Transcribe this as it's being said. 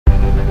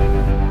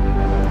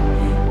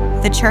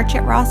The church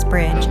at Ross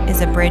Bridge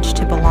is a bridge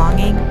to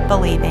belonging,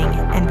 believing,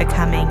 and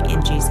becoming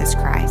in Jesus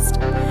Christ.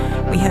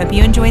 We hope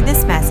you enjoyed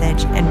this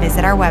message and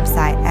visit our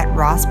website at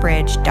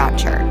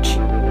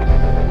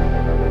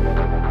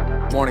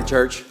rossbridge.church. Morning,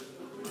 church.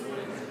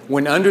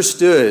 When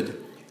understood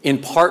in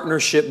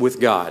partnership with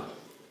God,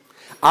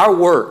 our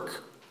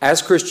work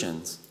as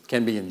Christians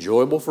can be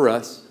enjoyable for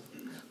us,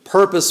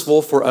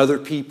 purposeful for other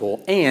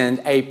people,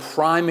 and a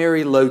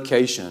primary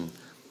location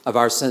of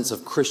our sense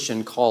of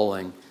Christian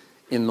calling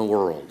in the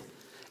world.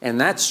 And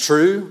that's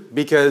true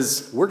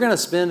because we're going to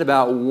spend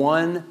about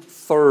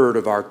 1/3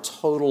 of our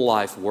total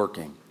life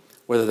working,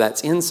 whether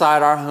that's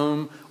inside our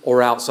home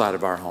or outside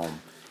of our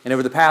home. And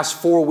over the past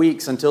 4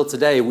 weeks until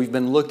today, we've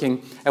been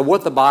looking at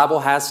what the Bible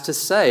has to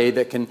say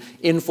that can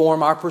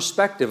inform our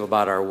perspective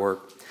about our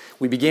work.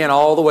 We began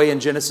all the way in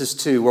Genesis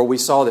 2, where we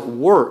saw that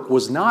work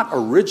was not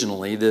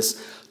originally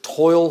this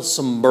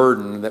toilsome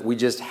burden that we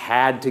just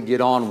had to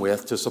get on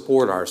with to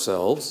support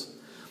ourselves.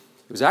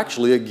 It was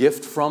actually a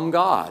gift from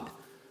God,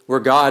 where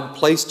God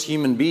placed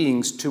human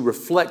beings to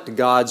reflect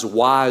God's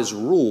wise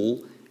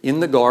rule in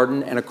the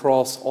garden and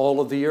across all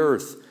of the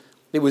earth.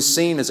 It was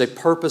seen as a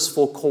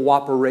purposeful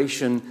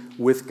cooperation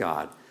with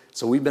God.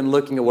 So we've been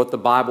looking at what the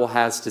Bible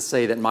has to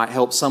say that might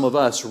help some of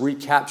us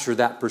recapture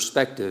that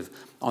perspective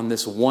on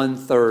this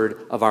 1/3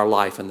 of our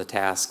life and the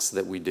tasks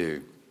that we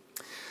do.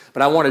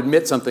 But I want to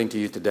admit something to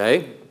you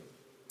today.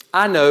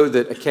 I know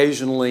that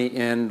occasionally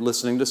in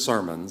listening to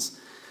sermons,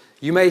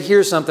 you may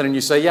hear something and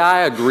you say, yeah, I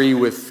agree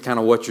with kind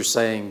of what you're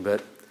saying,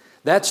 but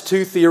that's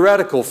too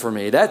theoretical for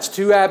me. That's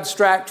too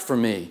abstract for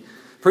me.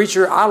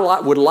 Preacher, I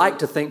would like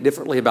to think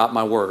differently about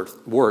my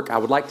work. I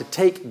would like to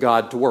take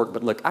God to work,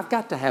 but look, I've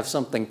got to have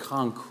something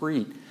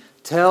concrete.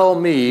 Tell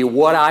me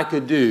what I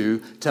could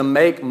do to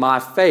make my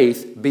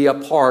faith be a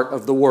part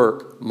of the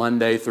work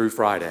Monday through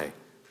Friday.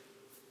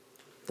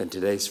 Then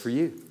today's for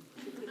you.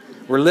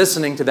 We're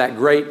listening to that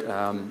great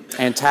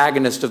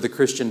antagonist of the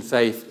Christian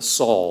faith,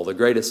 Saul, the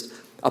greatest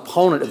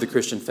opponent of the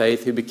Christian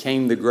faith, who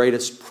became the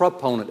greatest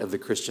proponent of the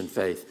Christian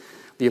faith,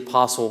 the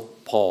Apostle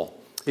Paul.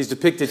 He's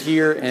depicted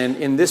here, and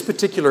in this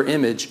particular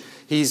image,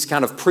 he's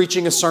kind of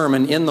preaching a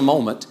sermon in the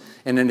moment,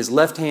 and in his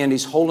left hand,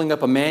 he's holding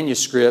up a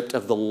manuscript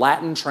of the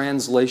Latin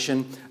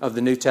translation of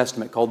the New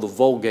Testament called the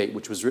Vulgate,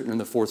 which was written in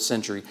the 4th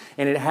century.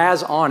 And it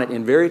has on it,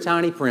 in very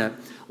tiny print,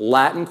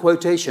 Latin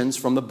quotations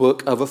from the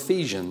book of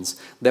Ephesians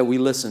that we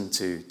listen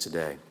to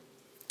today.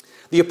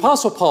 The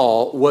Apostle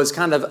Paul was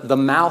kind of the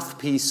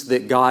mouthpiece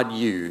that God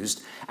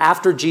used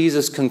after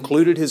Jesus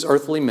concluded his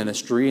earthly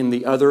ministry and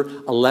the other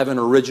 11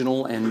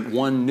 original and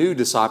one new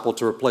disciple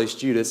to replace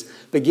Judas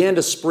began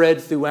to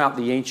spread throughout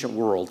the ancient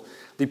world.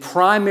 The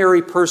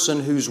primary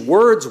person whose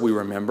words we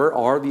remember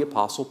are the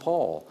Apostle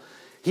Paul.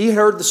 He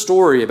heard the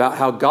story about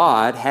how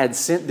God had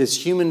sent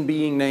this human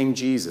being named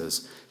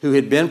Jesus, who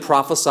had been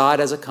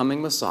prophesied as a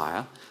coming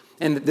Messiah.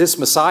 And this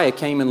Messiah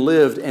came and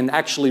lived and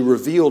actually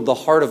revealed the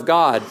heart of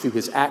God through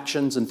his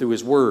actions and through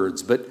his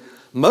words. But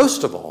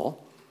most of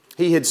all,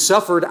 he had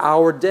suffered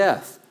our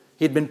death.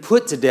 He had been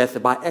put to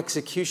death by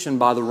execution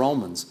by the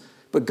Romans.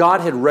 But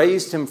God had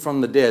raised him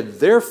from the dead,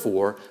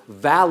 therefore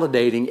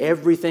validating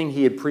everything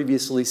he had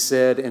previously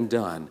said and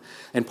done.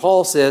 And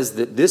Paul says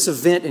that this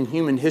event in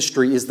human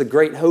history is the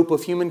great hope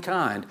of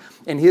humankind.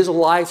 And his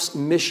life's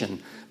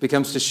mission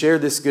becomes to share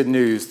this good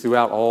news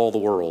throughout all the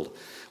world.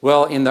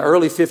 Well, in the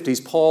early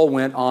 50s, Paul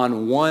went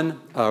on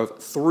one of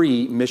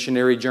 3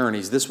 missionary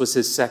journeys. This was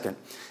his second.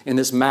 In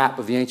this map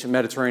of the ancient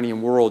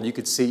Mediterranean world, you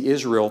could see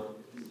Israel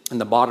in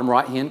the bottom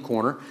right-hand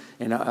corner.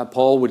 And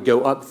Paul would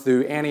go up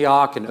through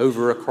Antioch and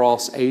over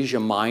across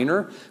Asia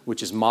Minor,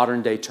 which is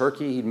modern-day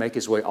Turkey. He'd make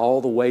his way all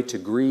the way to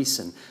Greece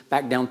and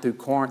back down through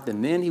Corinth.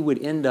 And then he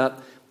would end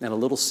up in a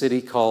little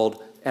city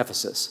called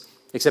Ephesus.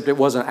 Except it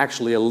wasn't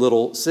actually a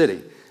little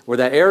city. Where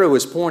that arrow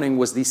was pointing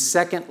was the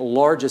second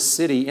largest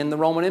city in the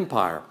Roman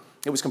Empire.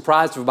 It was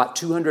comprised of about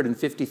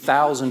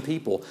 250,000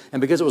 people.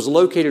 And because it was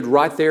located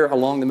right there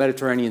along the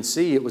Mediterranean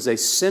Sea, it was a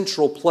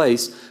central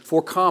place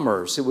for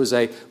commerce. It was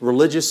a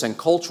religious and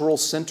cultural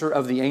center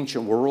of the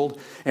ancient world.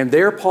 And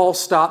there Paul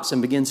stops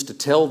and begins to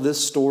tell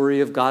this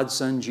story of God's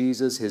Son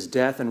Jesus, his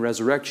death and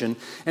resurrection.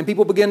 And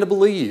people begin to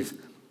believe.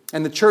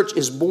 And the church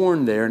is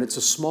born there, and it's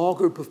a small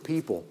group of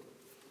people.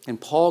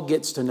 And Paul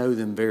gets to know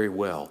them very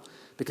well.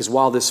 Because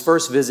while this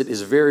first visit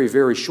is very,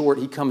 very short,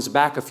 he comes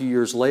back a few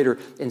years later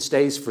and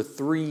stays for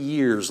 3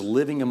 years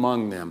living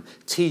among them,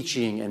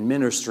 teaching and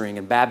ministering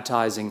and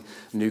baptizing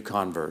new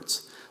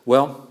converts.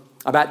 Well,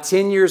 about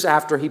 10 years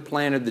after he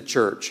planted the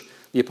church,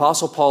 the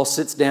Apostle Paul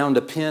sits down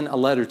to pen a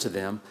letter to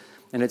them,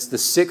 and it's the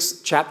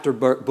 6th chapter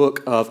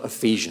book of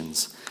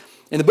Ephesians.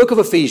 In the book of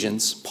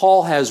Ephesians,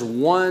 Paul has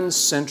one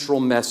central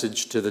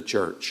message to the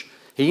church.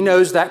 He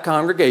knows that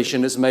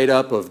congregation is made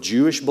up of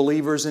Jewish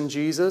believers in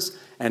Jesus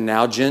and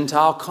now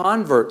Gentile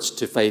converts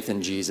to faith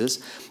in Jesus.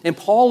 And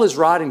Paul is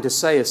writing to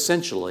say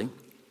essentially,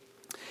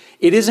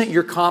 it isn't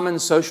your common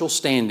social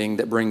standing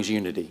that brings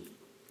unity.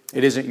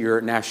 It isn't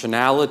your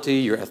nationality,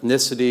 your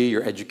ethnicity,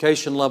 your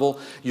education level,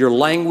 your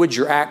language,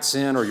 your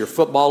accent, or your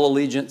football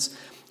allegiance.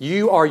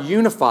 You are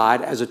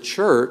unified as a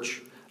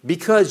church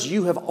because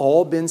you have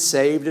all been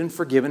saved and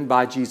forgiven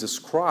by Jesus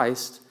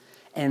Christ,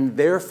 and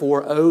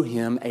therefore owe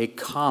him a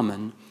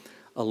common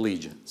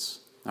allegiance.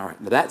 All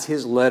right, now that's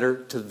his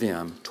letter to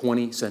them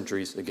 20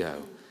 centuries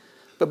ago.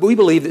 But we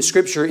believe that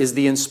Scripture is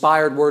the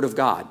inspired Word of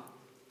God.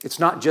 It's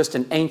not just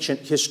an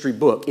ancient history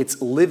book.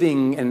 It's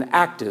living and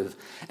active.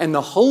 And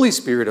the Holy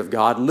Spirit of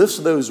God lifts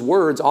those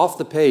words off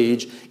the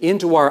page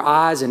into our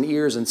eyes and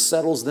ears and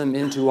settles them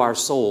into our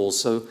souls.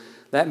 So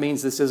that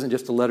means this isn't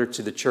just a letter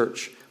to the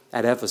church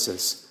at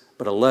Ephesus,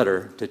 but a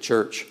letter to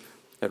church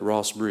at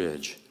Ross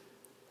Bridge.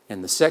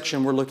 And the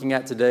section we're looking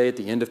at today at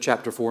the end of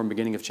chapter 4 and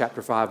beginning of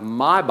chapter 5,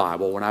 my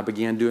Bible, when I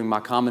began doing my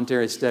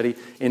commentary study,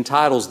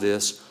 entitles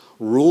this,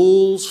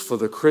 Rules for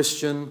the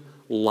Christian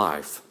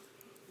Life.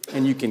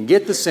 And you can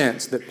get the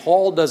sense that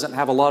Paul doesn't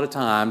have a lot of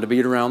time to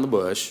beat around the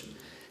bush.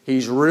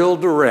 He's real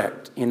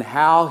direct in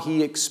how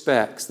he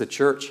expects the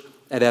church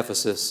at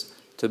Ephesus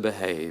to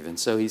behave. And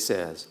so he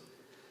says,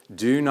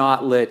 do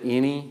not let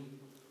any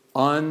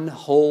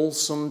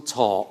unwholesome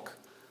talk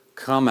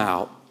come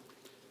out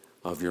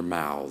of your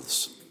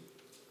mouths.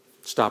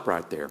 Stop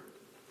right there.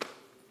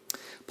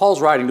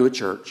 Paul's writing to a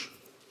church,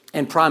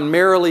 and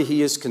primarily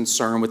he is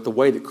concerned with the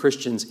way that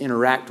Christians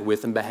interact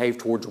with and behave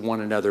towards one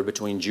another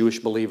between Jewish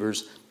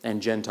believers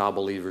and Gentile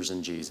believers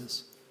in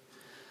Jesus.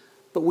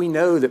 But we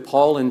know that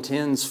Paul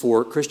intends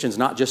for Christians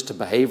not just to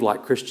behave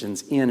like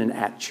Christians in and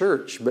at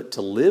church, but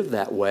to live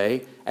that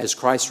way as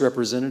Christ's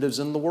representatives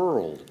in the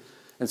world.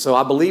 And so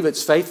I believe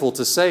it's faithful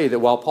to say that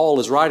while Paul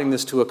is writing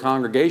this to a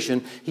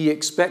congregation, he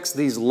expects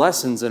these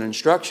lessons and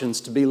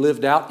instructions to be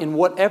lived out in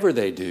whatever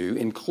they do,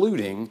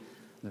 including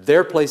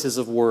their places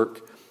of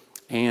work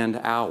and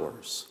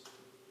ours.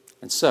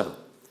 And so,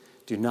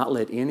 do not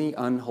let any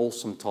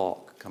unwholesome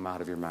talk come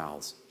out of your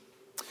mouths.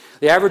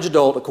 The average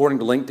adult, according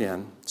to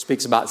LinkedIn,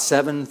 speaks about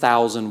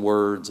 7,000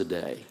 words a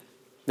day.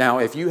 Now,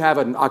 if you have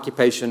an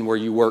occupation where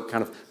you work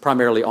kind of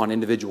primarily on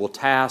individual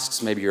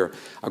tasks, maybe you're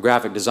a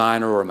graphic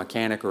designer or a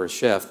mechanic or a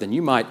chef, then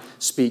you might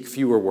speak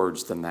fewer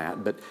words than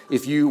that. But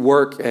if you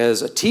work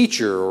as a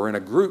teacher or in a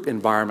group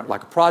environment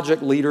like a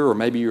project leader, or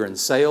maybe you're in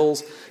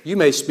sales, you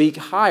may speak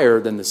higher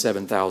than the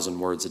 7,000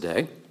 words a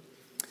day.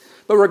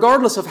 But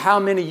regardless of how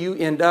many you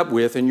end up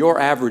with in your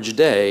average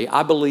day,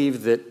 I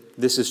believe that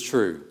this is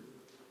true.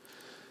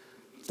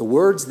 The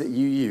words that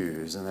you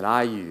use and that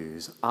I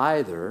use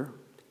either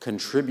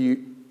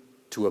contribute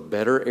to a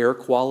better air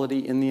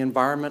quality in the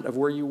environment of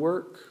where you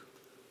work,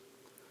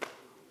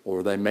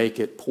 or they make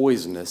it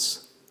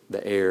poisonous,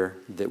 the air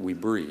that we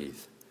breathe.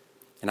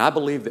 And I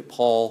believe that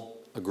Paul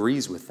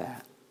agrees with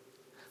that.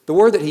 The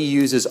word that he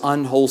uses,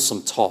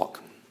 unwholesome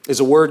talk, is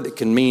a word that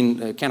can mean,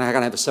 kind of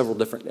have several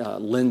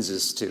different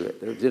lenses to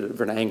it,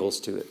 different angles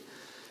to it.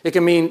 It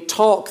can mean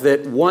talk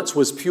that once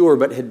was pure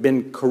but had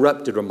been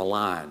corrupted or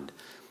maligned.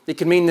 It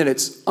can mean that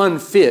it's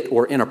unfit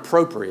or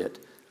inappropriate.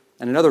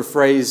 And another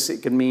phrase,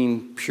 it can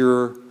mean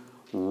pure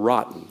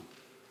rotten.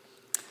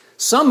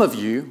 Some of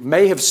you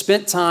may have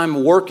spent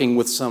time working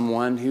with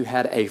someone who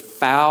had a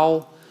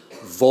foul,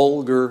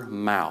 vulgar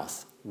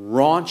mouth,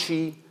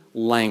 raunchy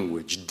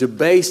language,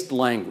 debased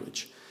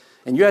language.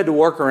 And you had to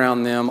work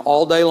around them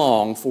all day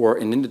long for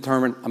an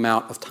indeterminate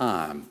amount of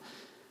time.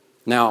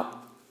 Now,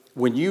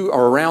 when you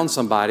are around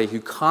somebody who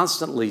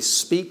constantly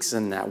speaks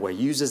in that way,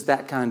 uses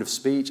that kind of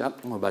speech, I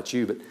don't know about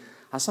you, but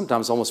I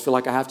sometimes almost feel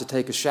like I have to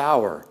take a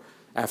shower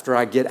after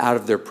I get out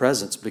of their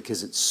presence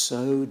because it's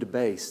so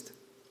debased.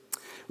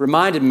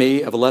 Reminded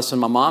me of a lesson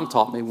my mom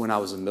taught me when I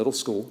was in middle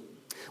school.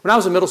 When I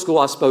was in middle school,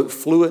 I spoke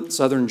fluent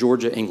Southern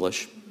Georgia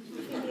English.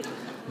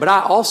 But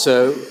I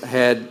also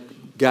had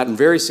gotten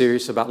very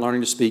serious about learning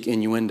to speak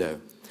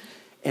innuendo.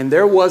 And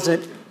there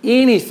wasn't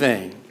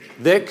anything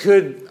that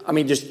could,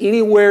 just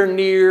anywhere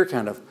near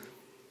kind of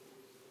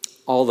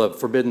all the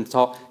forbidden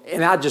talk.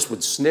 And I just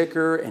would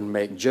snicker and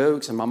make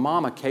jokes. And my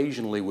mom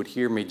occasionally would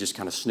hear me just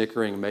kind of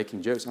snickering and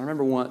making jokes. And I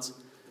remember once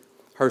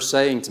her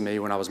saying to me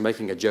when I was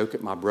making a joke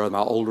at my brother, my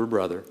older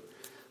brother,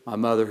 my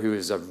mother, who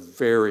is a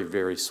very,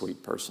 very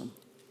sweet person,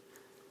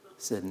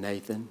 said,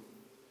 "Nathan."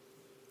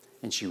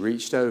 And she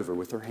reached over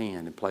with her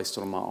hand and placed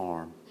it on my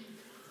arm.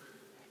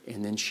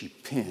 And then she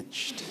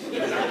pinched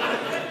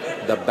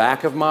the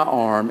back of my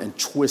arm and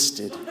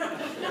twisted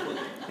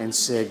and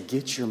said,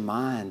 "Get your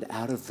mind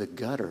out of the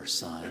gutter,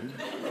 son."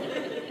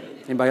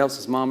 Anybody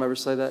else's mom ever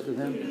say that to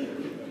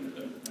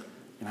them?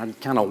 And I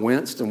kind of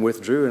winced and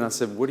withdrew, and I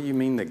said, "What do you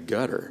mean the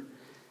gutter?"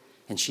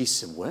 And she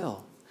said,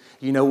 "Well,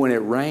 when it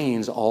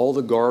rains, all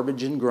the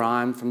garbage and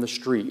grime from the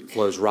street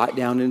flows right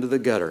down into the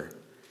gutter.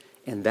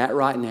 And that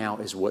right now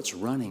is what's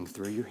running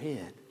through your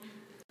head.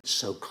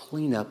 So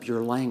clean up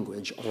your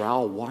language or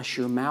I'll wash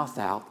your mouth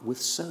out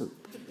with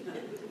soap."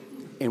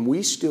 And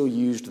we still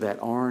used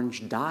that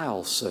orange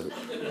Dial soap.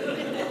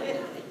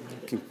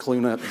 Can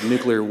clean up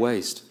nuclear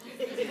waste.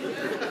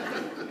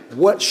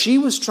 What she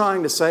was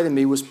trying to say to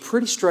me was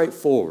pretty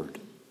straightforward.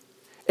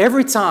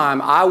 Every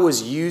time I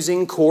was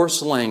using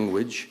coarse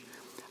language,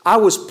 I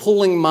was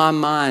pulling my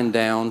mind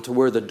down to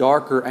where the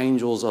darker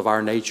angels of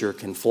our nature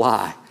can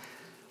fly,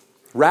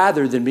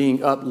 rather than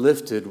being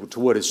uplifted to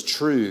what is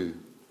true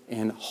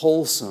and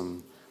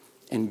wholesome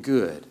and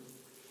good.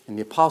 And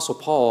the Apostle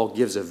Paul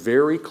gives a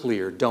very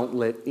clear, don't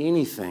let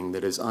anything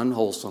that is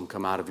unwholesome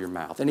come out of your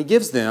mouth. And he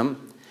gives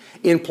them,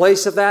 in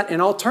place of that,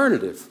 an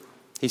alternative.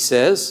 He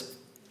says,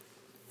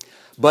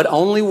 but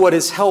only what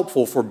is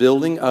helpful for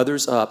building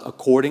others up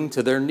according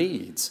to their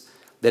needs,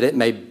 that it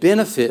may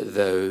benefit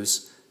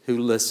those who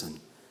listen.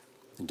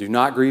 And do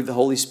not grieve the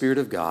Holy Spirit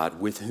of God,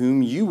 with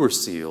whom you were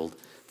sealed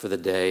for the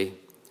day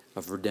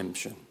of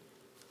redemption.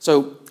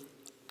 So,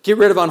 get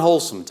rid of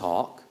unwholesome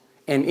talk,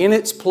 and in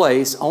its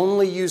place,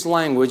 only use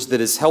language that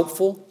is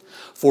helpful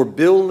for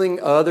building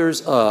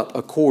others up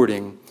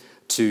according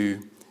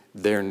to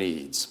their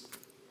needs.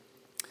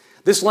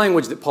 This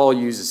language that Paul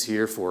uses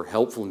here for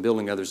helpful in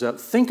building others up,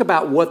 think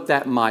about what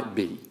that might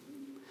be.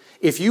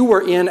 If you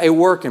were in a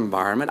work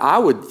environment, I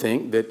would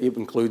think that it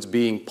includes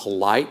being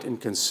polite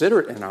and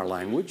considerate in our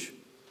language.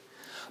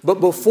 But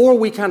before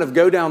we kind of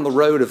go down the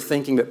road of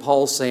thinking that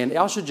Paul's saying,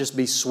 y'all should just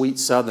be sweet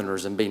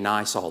Southerners and be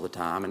nice all the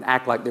time and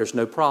act like there's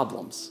no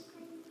problems.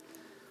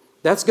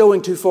 That's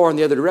going too far in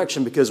the other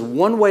direction, because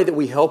one way that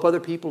we help other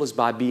people is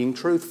by being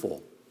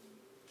truthful.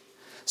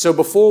 So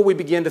before we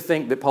begin to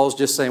think that Paul's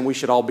just saying we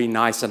should all be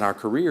nice in our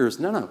careers,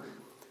 no.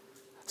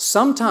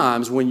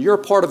 Sometimes when you're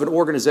part of an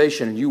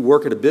organization and you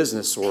work at a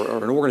business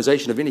or an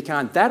organization of any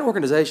kind, that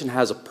organization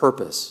has a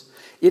purpose.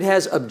 It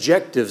has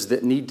objectives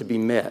that need to be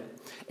met.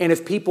 And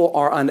if people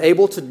are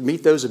unable to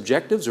meet those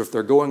objectives, or if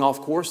they're going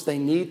off course, they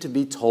need to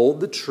be told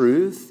the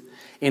truth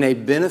in a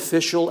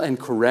beneficial and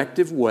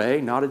corrective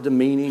way, not a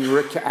demeaning or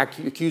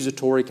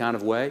accusatory kind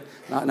of way,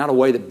 not a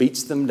way that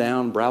beats them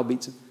down,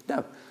 browbeats them.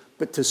 No,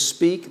 but to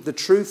speak the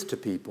truth to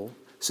people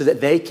so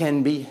that they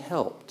can be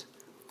helped.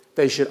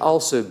 They should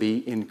also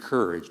be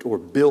encouraged or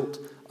built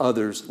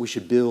others. We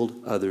should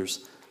build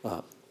others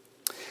up.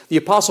 The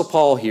Apostle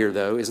Paul here,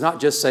 though, is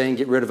not just saying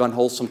get rid of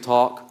unwholesome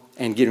talk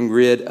and getting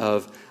rid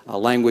of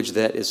language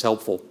that is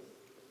helpful,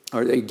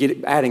 or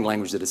adding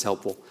language that is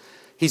helpful.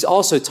 He's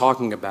also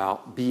talking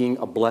about being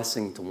a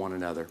blessing to one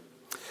another.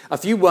 A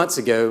few months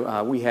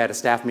ago, we had a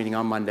staff meeting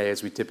on Monday,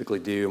 as we typically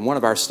do, and one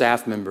of our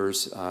staff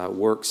members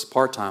works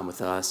part-time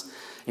with us,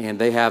 and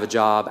they have a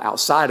job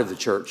outside of the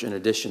church in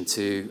addition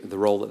to the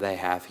role that they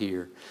have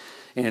here.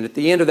 And at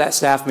the end of that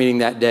staff meeting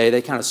that day,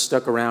 they kind of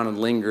stuck around and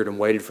lingered and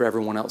waited for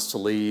everyone else to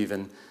leave.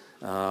 And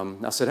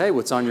I said, hey,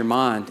 what's on your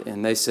mind?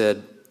 And they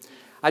said,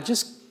 I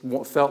just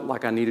felt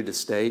like I needed to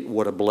state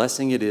what a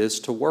blessing it is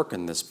to work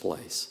in this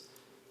place.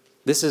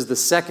 This is the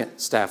second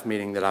staff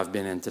meeting that I've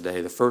been in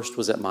today. The first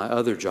was at my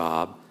other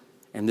job,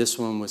 and this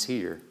one was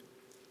here.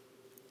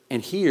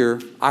 And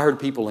here, I heard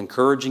people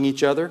encouraging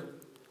each other,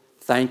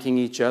 thanking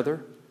each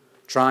other,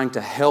 trying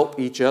to help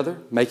each other,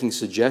 making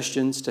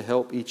suggestions to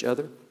help each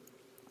other.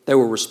 They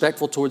were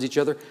respectful towards each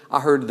other.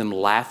 I heard them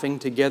laughing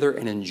together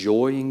and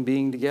enjoying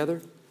being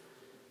together.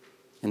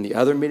 And the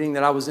other meeting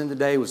that I was in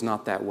today was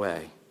not that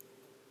way.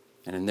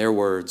 And in their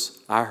words,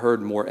 I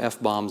heard more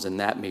F-bombs in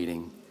that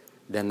meeting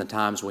than the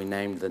times we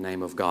named the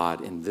name of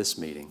God in this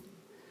meeting.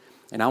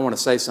 And I want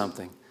to say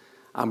something.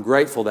 I'm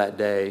grateful that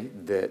day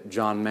that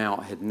John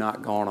Mount had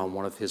not gone on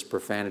one of his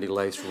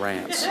profanity-laced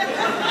rants,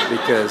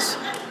 because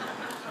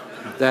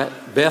that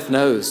Beth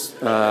knows.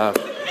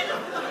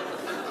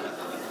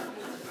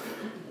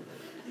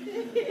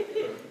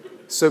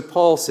 So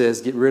Paul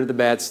says, get rid of the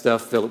bad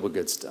stuff, fill it with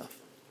good stuff.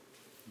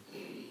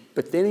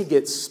 But then he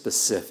gets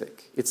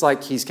specific. It's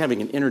like he's kind of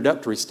an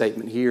introductory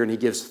statement here, and he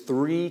gives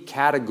 3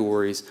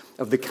 categories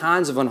of the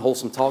kinds of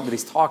unwholesome talk that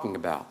he's talking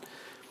about.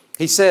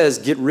 He says,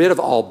 get rid of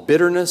all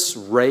bitterness,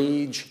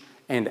 rage,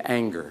 and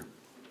anger,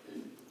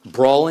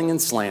 brawling and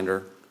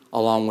slander,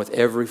 along with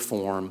every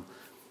form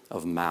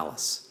of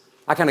malice.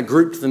 I kind of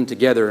grouped them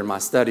together in my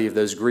study of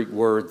those Greek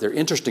words. They're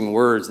interesting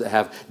words that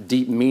have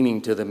deep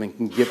meaning to them and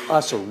can give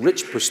us a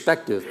rich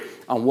perspective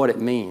on what it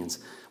means.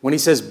 When he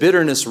says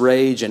bitterness,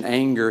 rage, and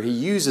anger, he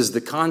uses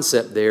the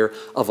concept there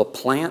of a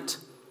plant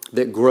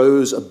that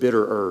grows a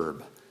bitter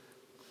herb.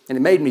 And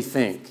it made me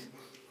think,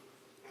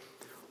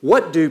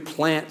 what do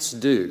plants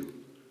do?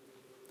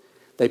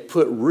 They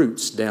put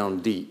roots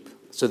down deep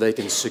so they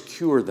can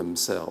secure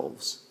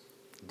themselves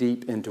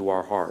deep into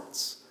our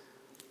hearts.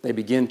 They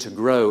begin to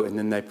grow, and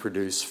then they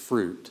produce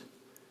fruit.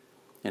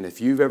 And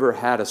if you've ever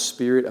had a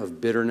spirit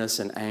of bitterness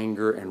and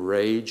anger and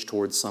rage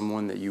towards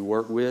someone that you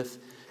work with,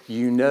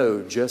 you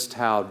know just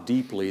how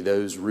deeply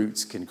those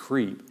roots can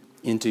creep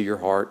into your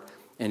heart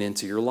and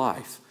into your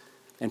life.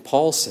 And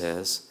Paul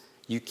says,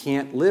 you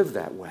can't live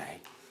that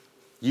way.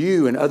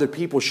 You and other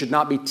people should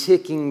not be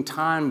ticking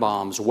time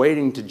bombs,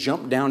 waiting to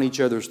jump down each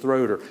other's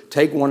throat or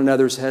take one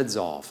another's heads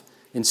off.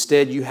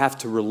 Instead, you have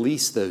to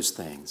release those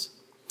things.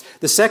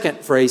 The second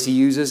phrase he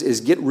uses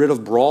is get rid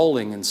of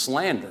brawling and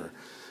slander.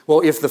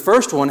 Well, if the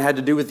first one had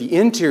to do with the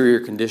interior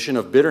condition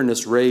of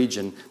bitterness, rage,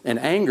 and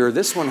anger,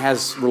 this one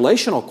has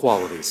relational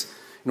qualities.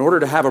 In order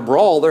to have a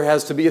brawl, there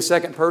has to be a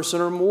second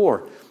person or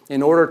more.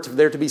 In order for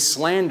there to be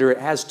slander, it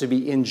has to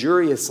be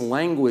injurious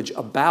language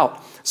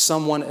about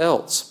someone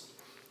else.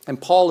 And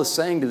Paul is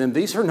saying to them,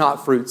 these are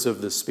not fruits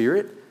of the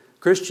Spirit.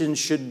 Christians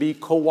should be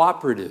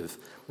cooperative.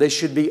 They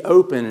should be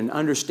open and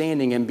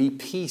understanding and be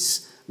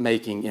peacemakers.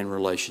 making in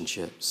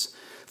relationships.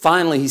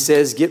 Finally, he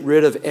says, get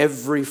rid of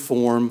every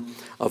form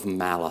of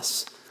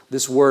malice.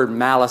 This word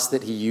malice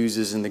that he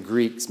uses in the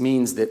Greek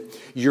means that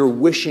you're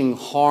wishing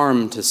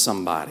harm to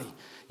somebody.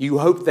 You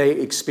hope they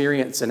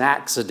experience an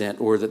accident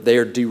or that they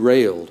are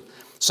derailed.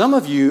 Some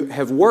of you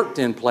have worked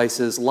in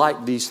places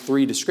like these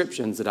 3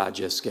 descriptions that I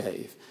just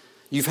gave.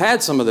 You've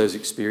had some of those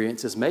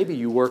experiences. Maybe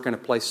you work in a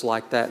place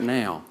like that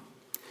now.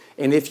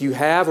 And if you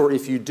have or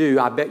if you do,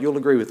 I bet you'll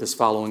agree with this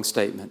following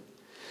statement.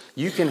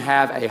 You can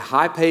have a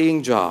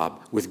high-paying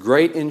job with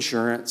great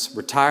insurance,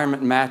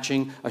 retirement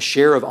matching, a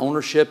share of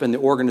ownership in the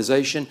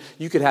organization.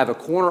 You could have a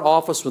corner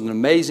office with an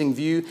amazing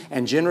view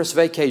and generous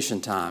vacation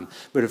time.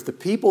 But if the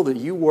people that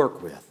you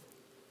work with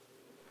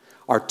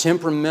are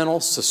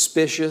temperamental,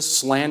 suspicious,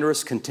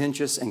 slanderous,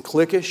 contentious, and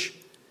cliquish,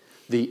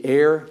 the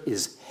air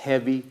is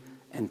heavy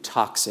and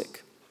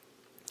toxic.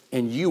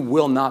 And you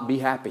will not be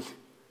happy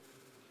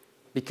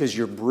because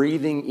you're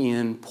breathing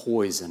in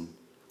poison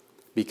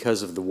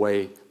because of the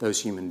way those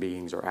human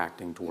beings are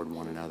acting toward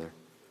one another.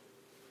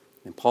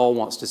 And Paul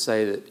wants to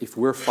say that if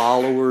we're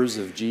followers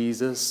of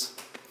Jesus,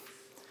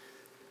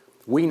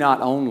 we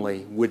not only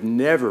would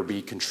never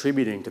be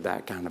contributing to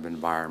that kind of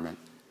environment,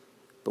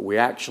 but we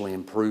actually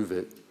improve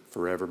it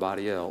for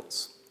everybody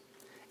else.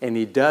 And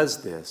he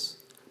does this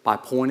by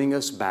pointing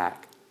us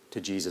back to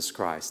Jesus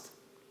Christ.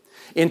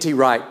 N.T.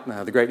 Wright,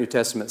 the great New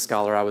Testament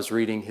scholar, I was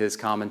reading his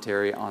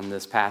commentary on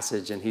this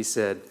passage, and he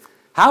said,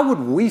 how would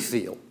we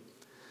feel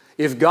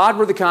if God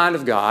were the kind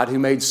of God who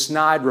made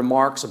snide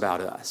remarks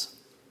about us?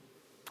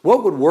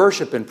 What would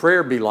worship and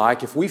prayer be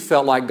like if we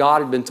felt like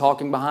God had been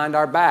talking behind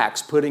our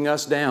backs, putting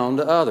us down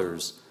to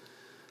others?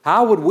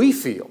 How would we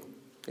feel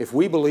if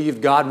we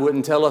believed God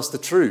wouldn't tell us the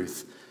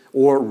truth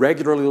or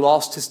regularly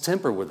lost his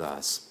temper with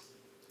us?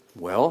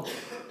 Well,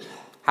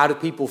 how do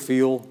people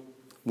feel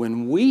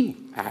when we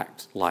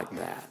act like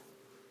that?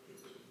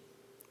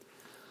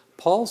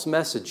 Paul's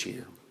message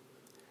here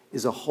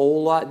is a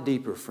whole lot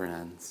deeper,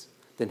 friends,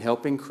 than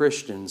helping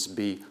Christians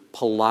be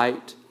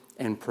polite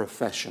and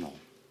professional.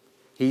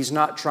 He's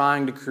not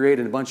trying to create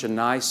a bunch of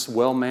nice,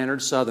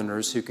 well-mannered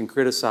Southerners who can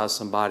criticize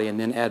somebody and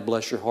then add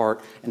bless your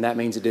heart, and that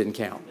means it didn't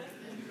count.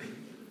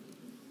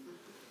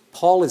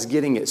 Paul is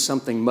getting at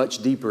something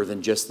much deeper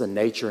than just the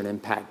nature and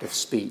impact of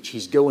speech.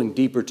 He's going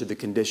deeper to the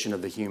condition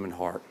of the human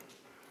heart.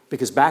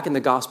 Because back in the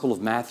Gospel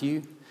of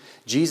Matthew,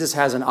 Jesus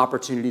has an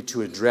opportunity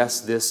to address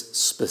this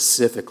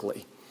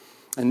specifically.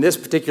 In this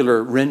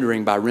particular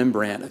rendering by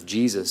Rembrandt of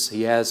Jesus,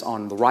 he has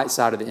on the right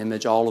side of the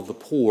image all of the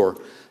poor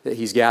that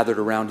he's gathered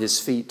around his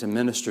feet to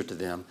minister to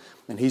them.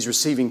 And he's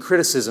receiving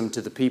criticism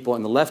to the people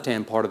in the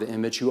left-hand part of the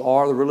image who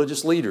are the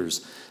religious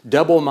leaders.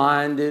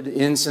 Double-minded,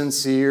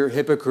 insincere,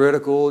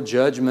 hypocritical,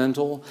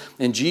 judgmental.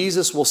 And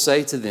Jesus will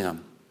say to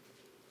them,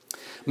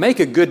 make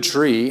a good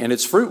tree and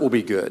its fruit will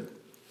be good.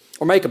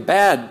 Or make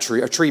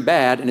a tree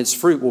bad and its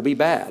fruit will be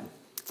bad.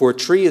 For a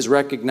tree is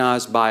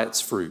recognized by its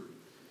fruit.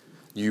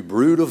 You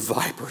brood of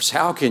vipers,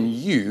 how can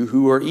you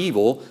who are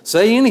evil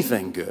say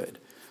anything good?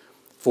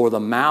 For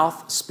the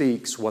mouth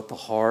speaks what the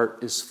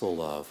heart is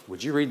full of.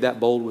 Would you read that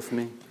bold with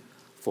me?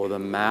 For the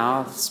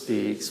mouth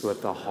speaks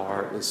what the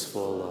heart is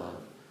full of.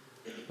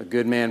 A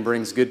good man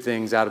brings good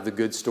things out of the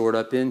good stored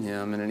up in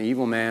him, and an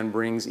evil man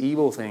brings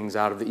evil things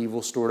out of the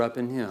evil stored up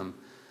in him.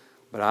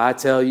 But I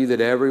tell you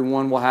that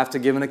everyone will have to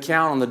give an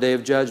account on the day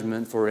of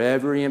judgment for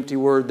every empty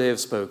word they have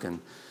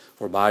spoken.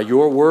 For by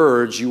your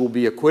words you will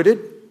be acquitted,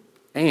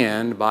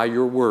 and by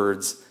your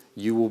words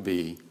you will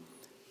be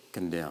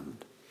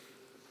condemned.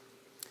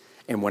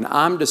 And when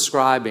I'm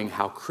describing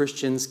how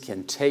Christians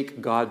can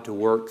take God to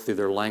work through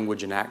their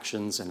language and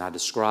actions, and I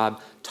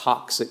describe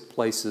toxic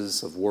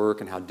places of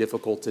work and how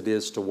difficult it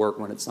is to work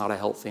when it's not a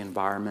healthy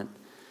environment,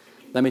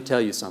 let me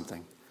tell you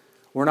something.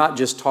 We're not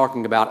just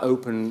talking about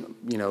open,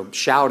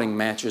 shouting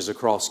matches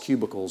across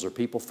cubicles or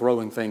people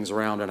throwing things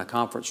around in a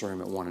conference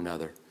room at one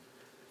another.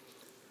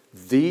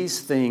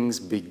 These things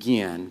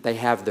they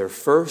have their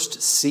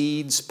first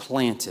seeds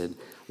planted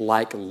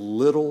like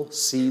little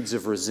seeds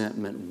of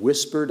resentment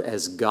whispered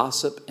as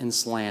gossip and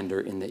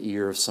slander in the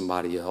ear of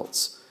somebody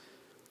else.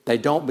 They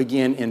don't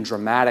begin in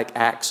dramatic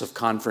acts of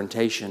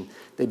confrontation.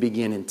 They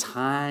begin in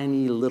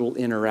tiny little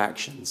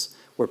interactions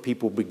where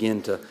people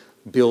begin to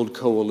build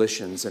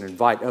coalitions and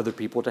invite other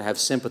people to have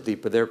sympathy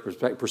for their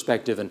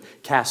perspective and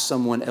cast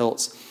someone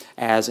else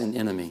as an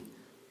enemy.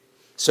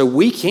 So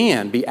we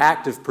can be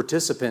active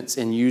participants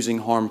in using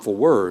harmful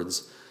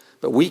words,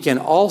 but we can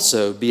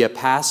also be a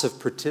passive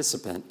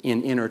participant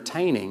in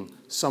entertaining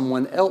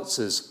someone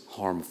else's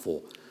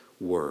harmful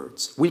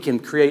words. We can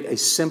create a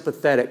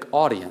sympathetic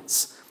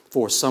audience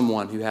for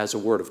someone who has a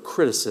word of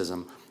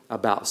criticism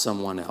about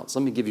someone else.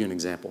 Let me give you an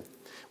example.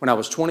 When I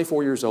was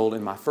 24 years old,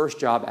 in my first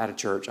job at a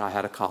church, I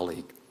had a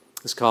colleague.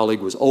 This colleague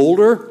was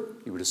older,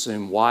 you would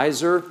assume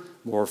wiser,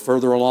 more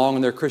further along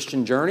in their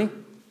Christian journey.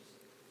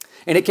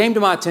 And it came to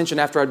my attention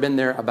after I'd been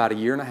there about a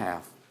year and a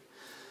half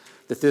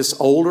that this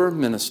older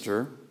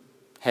minister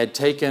had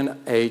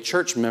taken a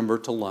church member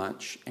to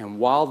lunch, and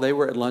while they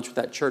were at lunch with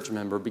that church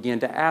member, began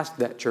to ask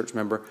that church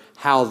member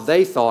how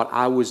they thought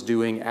I was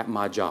doing at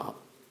my job.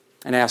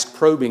 and ask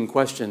probing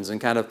questions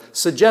and kind of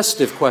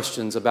suggestive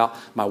questions about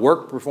my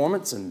work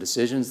performance and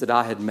decisions that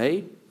I had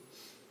made.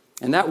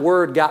 And that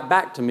word got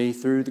back to me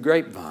through the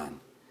grapevine.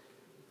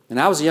 And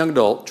I was a young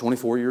adult,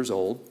 24 years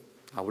old.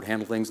 I would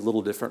handle things a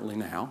little differently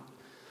now.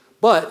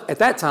 But at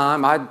that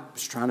time, I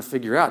was trying to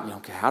figure out,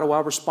 okay, how do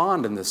I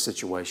respond in this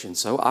situation?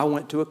 So I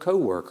went to a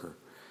coworker,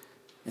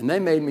 and they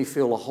made me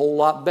feel a whole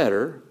lot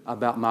better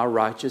about my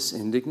righteous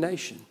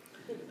indignation.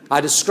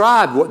 I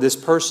described what this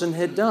person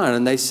had done,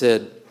 and they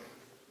said,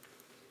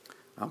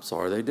 "I'm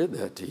sorry they did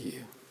that to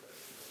you."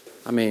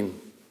 I mean,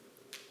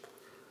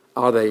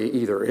 are they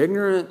either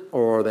ignorant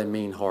or are they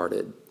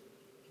mean-hearted?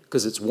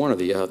 Because it's one or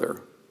the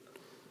other.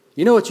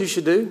 You know what you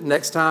should do?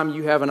 Next time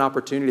you have an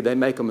opportunity, they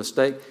make a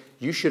mistake,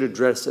 you should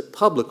address it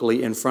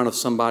publicly in front of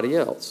somebody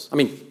else. I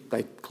mean,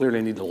 they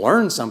clearly need to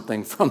learn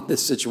something from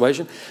this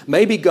situation.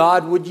 Maybe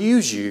God would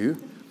use you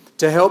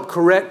to help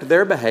correct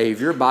their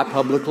behavior by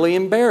publicly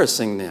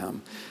embarrassing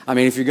them. I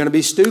mean, if you're going to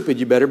be stupid,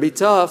 you better be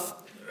tough.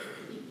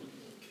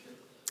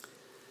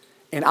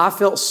 And I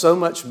felt so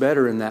much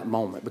better in that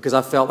moment because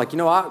I felt like,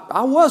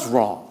 I was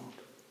wrong.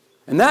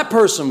 And that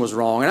person was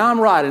wrong, and I'm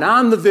right, and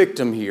I'm the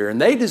victim here. And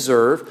they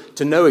deserve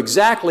to know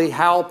exactly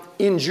how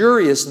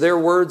injurious their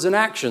words and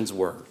actions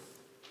were.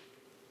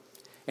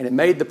 And it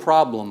made the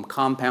problem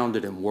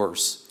compounded and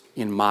worse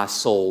in my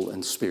soul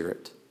and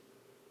spirit.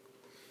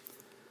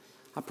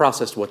 I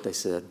processed what they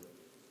said.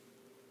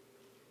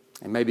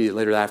 And maybe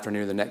later that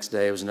afternoon, the next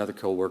day, it was another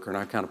coworker, and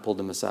I kind of pulled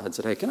them aside and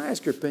said, "Hey, can I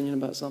ask your opinion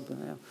about something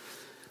now?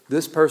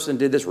 This person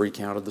did this,"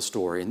 recounted the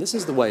story, and this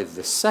is the way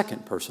the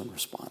second person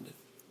responded.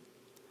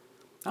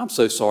 "I'm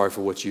so sorry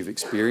for what you've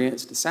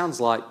experienced. It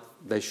sounds like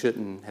they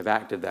shouldn't have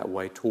acted that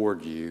way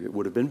toward you. It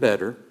would have been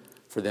better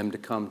for them to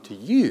come to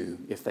you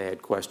if they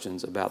had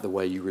questions about the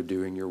way you were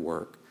doing your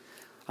work.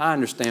 I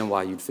understand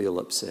why you'd feel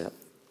upset.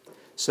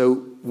 So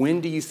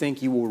when do you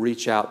think you will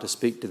reach out to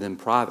speak to them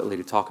privately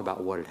to talk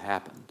about what had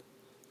happened?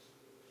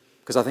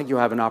 Because I think you'll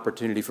have an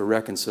opportunity for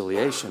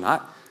reconciliation."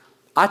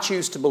 I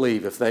choose to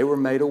believe if they were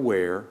made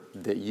aware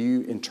that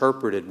you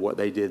interpreted what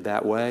they did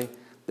that way,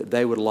 that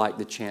they would like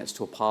the chance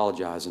to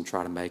apologize and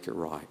try to make it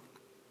right.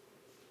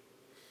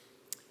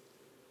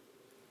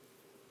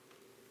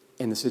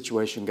 And the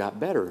situation got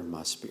better in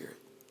my spirit.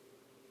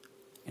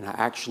 And I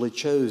actually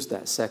chose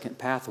that second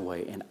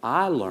pathway. And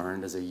I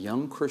learned as a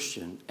young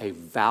Christian a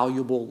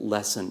valuable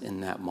lesson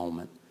in that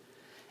moment.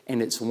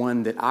 And it's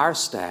one that our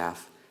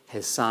staff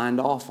has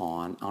signed off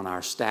on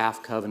our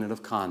staff covenant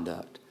of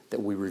conduct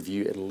that we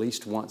review at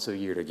least once a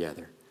year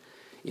together.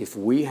 If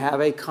we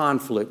have a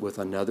conflict with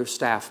another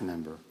staff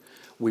member,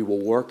 we will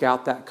work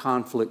out that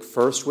conflict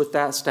first with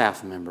that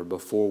staff member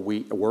before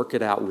we work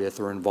it out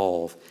with or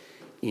involve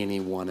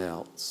anyone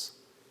else.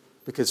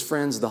 Because,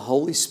 friends, the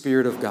Holy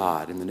Spirit of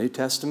God in the New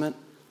Testament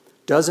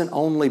doesn't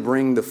only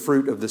bring the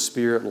fruit of the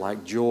Spirit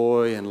like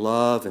joy and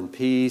love and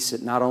peace.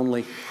 It not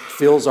only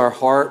fills our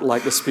heart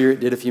like the Spirit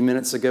did a few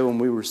minutes ago when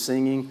we were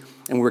singing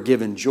and we're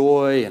given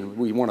joy and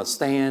we want to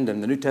stand. And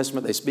in the New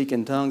Testament, they speak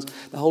in tongues.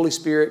 The Holy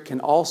Spirit can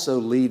also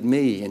lead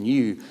me and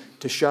you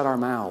to shut our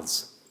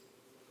mouths,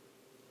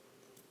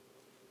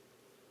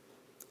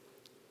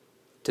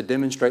 to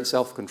demonstrate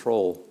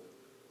self-control,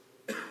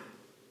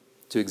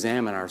 to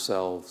examine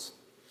ourselves,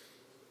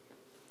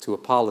 to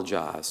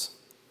apologize.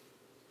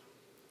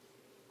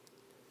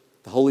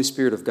 The Holy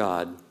Spirit of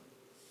God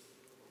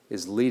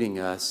is leading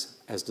us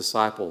as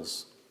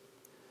disciples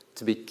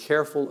to be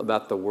careful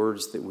about the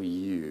words that we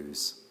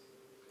use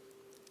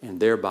and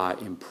thereby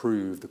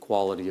improve the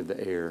quality of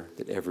the air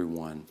that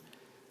everyone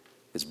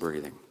is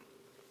breathing.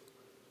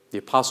 The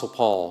Apostle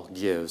Paul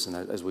gives, and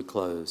as we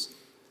close,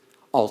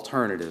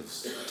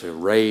 alternatives to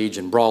rage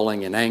and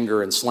brawling and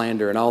anger and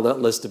slander and all that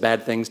list of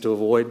bad things to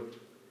avoid.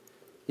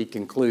 He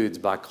concludes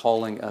by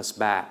calling us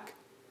back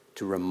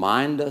to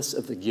remind us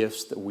of the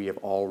gifts that we have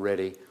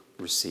already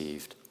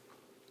received.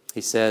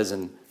 He says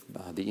in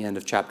the end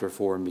of chapter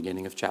 4 and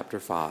beginning of chapter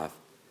 5,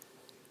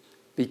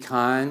 "Be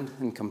kind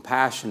and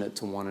compassionate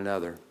to one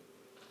another,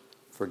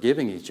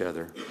 forgiving each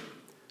other,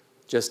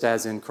 just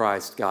as in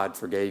Christ God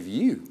forgave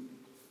you.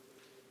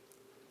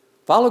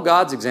 Follow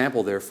God's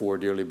example, therefore,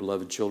 dearly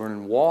beloved children,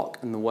 and walk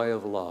in the way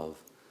of love,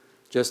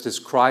 just as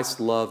Christ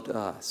loved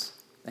us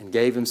and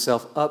gave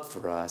himself up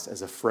for us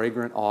as a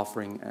fragrant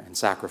offering and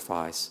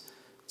sacrifice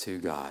to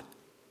God."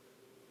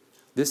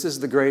 This is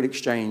the great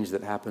exchange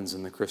that happens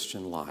in the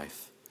Christian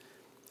life.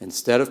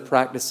 Instead of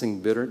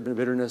practicing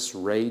bitterness,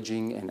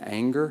 raging, and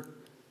anger,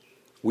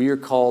 we are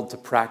called to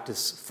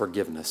practice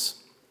forgiveness.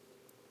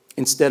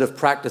 Instead of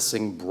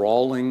practicing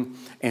brawling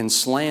and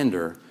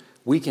slander,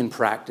 we can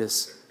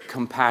practice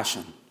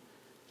compassion.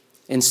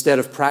 Instead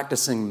of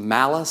practicing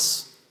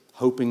malice,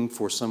 hoping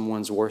for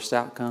someone's worst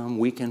outcome,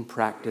 we can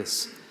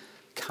practice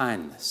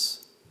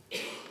kindness.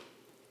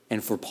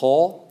 And for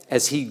Paul,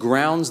 as he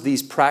grounds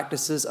these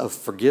practices of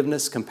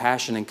forgiveness,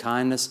 compassion, and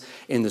kindness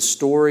in the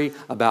story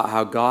about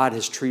how God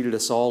has treated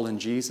us all in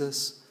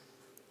Jesus,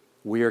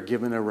 we are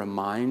given a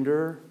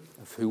reminder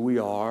of who we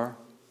are.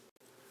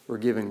 We're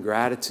given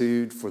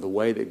gratitude for the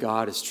way that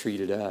God has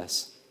treated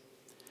us.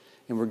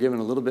 and we're given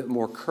a little bit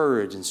more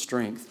courage and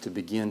strength to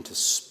begin to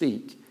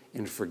speak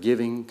in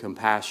forgiving,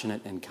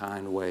 compassionate, and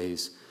kind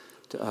ways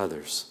to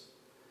others.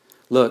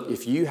 Look,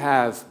 if you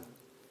have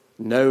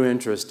no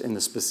interest in the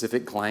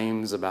specific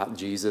claims about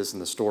Jesus and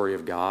the story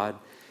of God,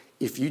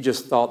 if you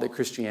just thought that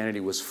Christianity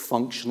was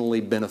functionally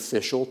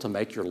beneficial to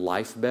make your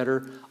life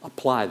better,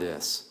 apply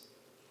this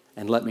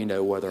and let me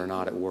know whether or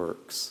not it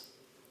works,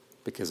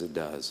 because it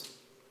does.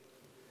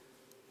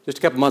 Just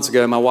a couple months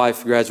ago, my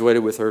wife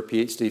graduated with her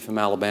PhD from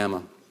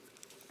Alabama,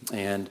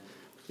 and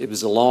it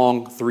was a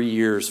long 3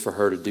 years for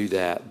her to do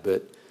that,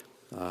 but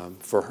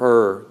for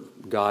her,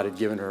 God had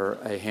given her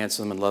a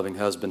handsome and loving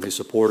husband who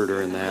supported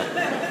her in that.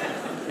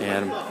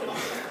 And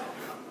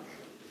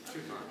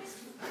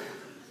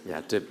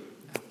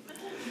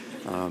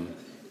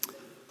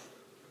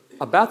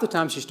about the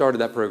time she started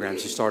that program,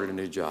 she started a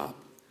new job.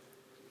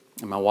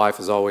 And my wife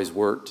has always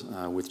worked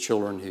with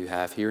children who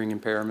have hearing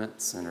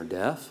impairments and are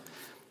deaf,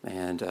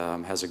 and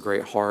has a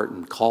great heart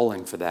and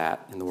calling for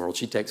that in the world.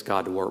 She takes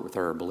God to work with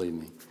her, believe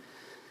me.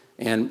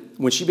 And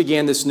when she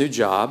began this new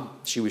job,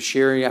 she was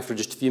sharing after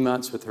just a few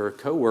months with her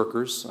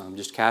coworkers,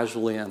 just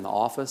casually in the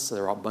office.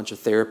 There are a bunch of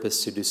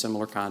therapists who do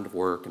similar kind of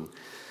work. And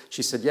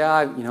she said,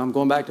 I'm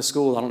going back to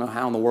school. I don't know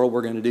how in the world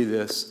we're going to do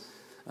this.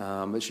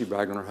 But she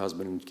bragged on her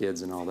husband and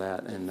kids and all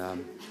that. And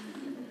one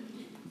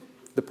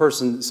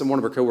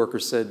of her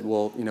coworkers said,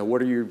 what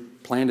do you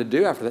plan to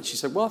do after that? She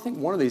said, I think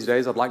one of these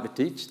days I'd like to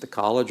teach at the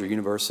college or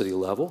university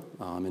level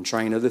and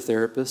train other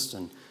therapists.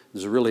 And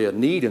there's really a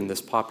need in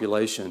this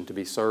population to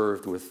be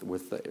served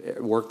with the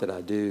work that I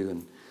do.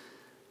 And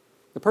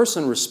the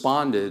person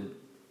responded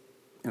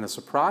in a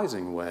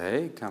surprising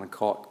way, kind of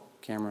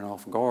caught Cameron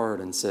off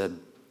guard, and said,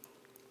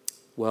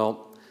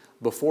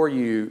 before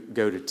you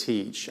go to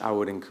teach, I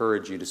would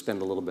encourage you to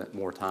spend a little bit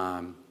more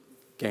time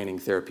gaining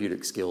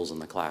therapeutic skills in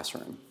the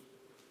classroom.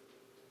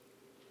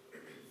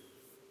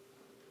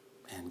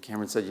 And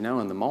Cameron said,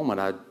 in the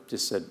moment I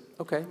just said,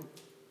 okay.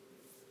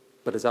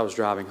 But as I was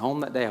driving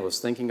home that day, I was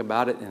thinking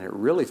about it, and it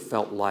really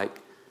felt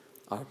like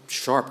a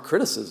sharp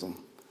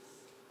criticism.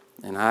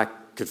 And I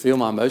could feel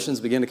my emotions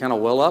begin to kind of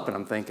well up, and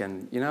I'm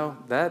thinking,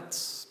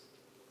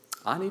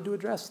 I need to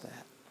address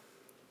that.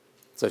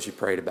 So she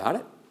prayed about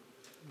it.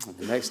 And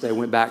the next day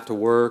went back to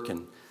work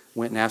and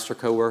went and asked her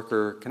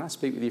coworker, can I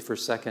speak with you for a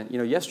second?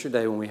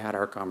 Yesterday when we had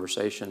our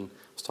conversation, I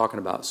was talking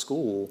about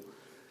school,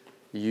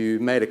 you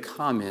made a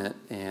comment,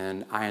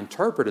 and I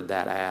interpreted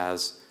that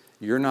as,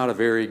 you're not a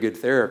very good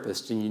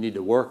therapist, and you need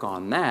to work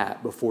on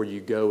that before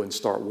you go and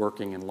start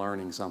working and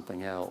learning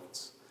something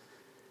else.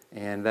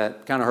 And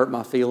that kind of hurt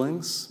my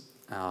feelings,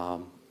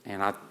 and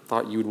I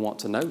thought you would want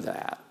to know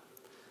that.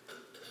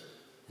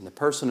 And the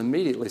person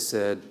immediately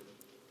said,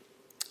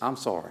 I'm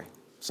sorry.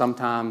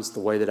 Sometimes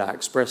the way that I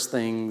express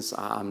things,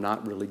 I'm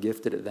not really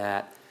gifted at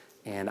that,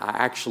 and I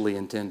actually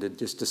intended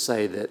just to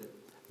say that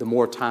the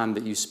more time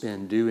that you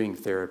spend doing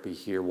therapy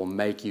here will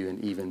make you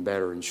an even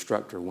better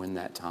instructor when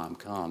that time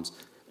comes.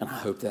 And I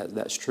hope that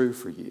that's true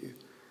for you.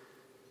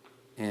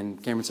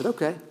 And Cameron said,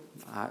 okay,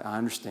 I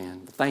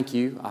understand. Thank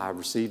you. I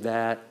received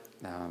that.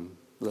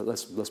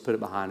 Let's put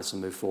it behind us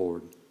and move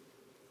forward.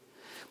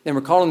 And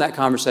recalling that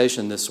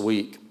conversation this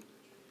week,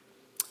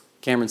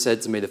 Cameron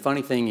said to me, the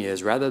funny thing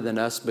is, rather than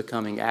us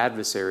becoming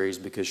adversaries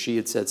because she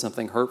had said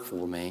something hurtful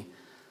to me,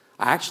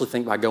 I actually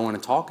think by going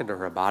and talking to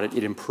her about it,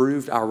 it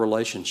improved our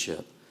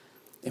relationship.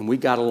 And we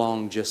got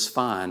along just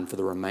fine for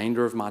the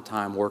remainder of my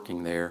time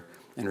working there,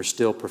 and are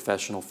still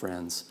professional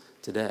friends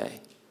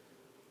today.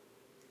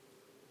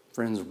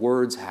 Friends,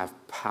 words have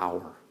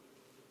power.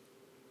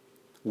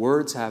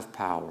 Words have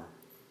power.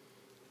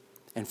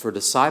 And for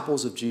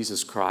disciples of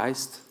Jesus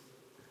Christ,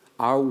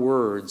 our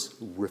words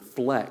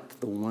reflect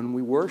the one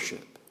we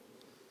worship.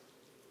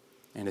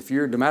 And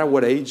no matter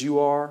what age you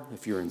are,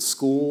 if you're in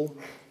school,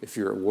 if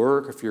you're at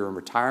work, if you're in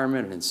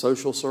retirement and in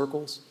social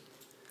circles,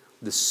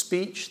 the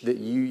speech that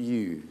you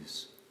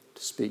use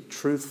to speak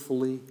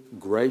truthfully,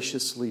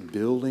 graciously,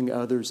 building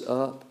others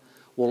up,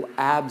 will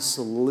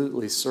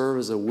absolutely serve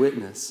as a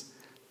witness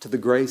to the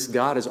grace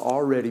God has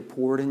already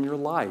poured in your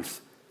life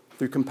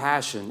through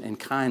compassion and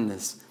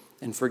kindness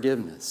and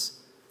forgiveness.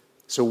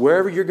 So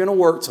wherever you're going to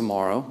work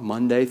tomorrow,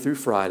 Monday through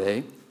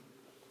Friday,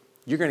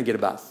 you're going to get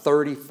about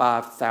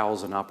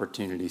 35,000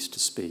 opportunities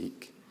to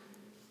speak.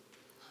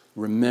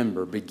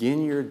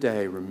 Begin your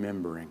day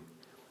remembering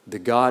the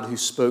God who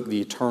spoke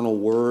the eternal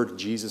word,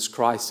 Jesus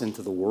Christ,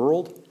 into the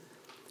world,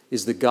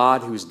 is the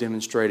God who has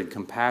demonstrated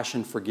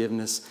compassion,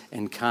 forgiveness,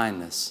 and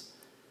kindness.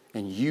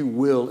 And you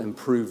will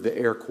improve the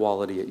air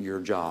quality at your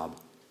job,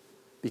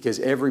 because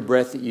every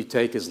breath that you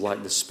take is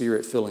like the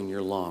Spirit filling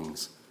your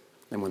lungs.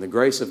 And when the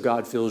grace of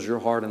God fills your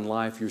heart and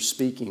life, you're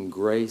speaking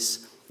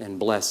grace and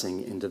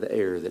blessing into the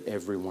air that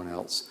everyone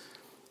else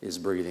is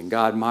breathing.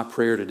 God, my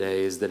prayer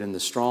today is that in the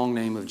strong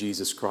name of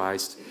Jesus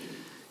Christ,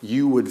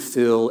 you would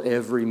fill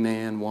every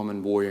man,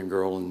 woman, boy, and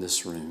girl in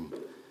this room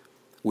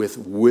with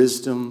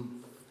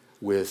wisdom,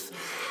 with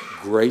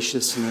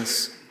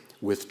graciousness,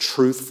 with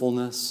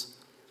truthfulness,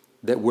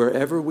 that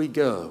wherever we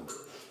go,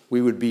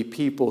 We would be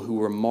people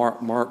who are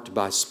marked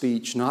by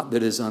speech, not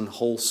that is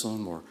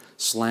unwholesome or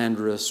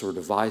slanderous or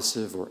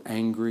divisive or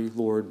angry,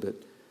 Lord,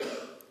 but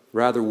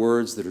rather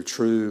words that are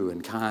true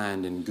and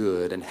kind and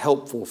good and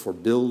helpful for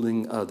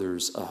building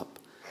others up.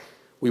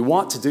 We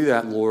want to do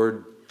that,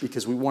 Lord,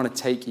 because we want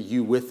to take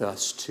you with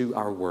us to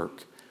our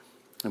work.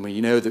 And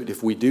we know that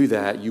if we do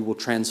that, you will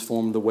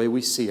transform the way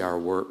we see our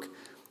work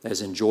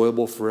as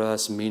enjoyable for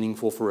us,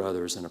 meaningful for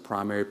others, and a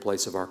primary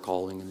place of our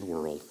calling in the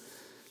world.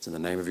 It's in the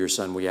name of your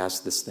Son we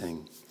ask this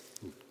thing.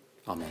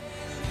 Amen.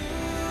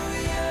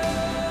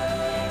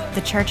 The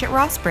church at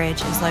Ross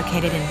Bridge is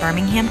located in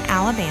Birmingham,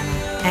 Alabama,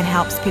 and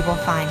helps people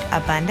find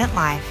abundant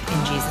life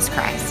in Jesus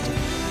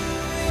Christ.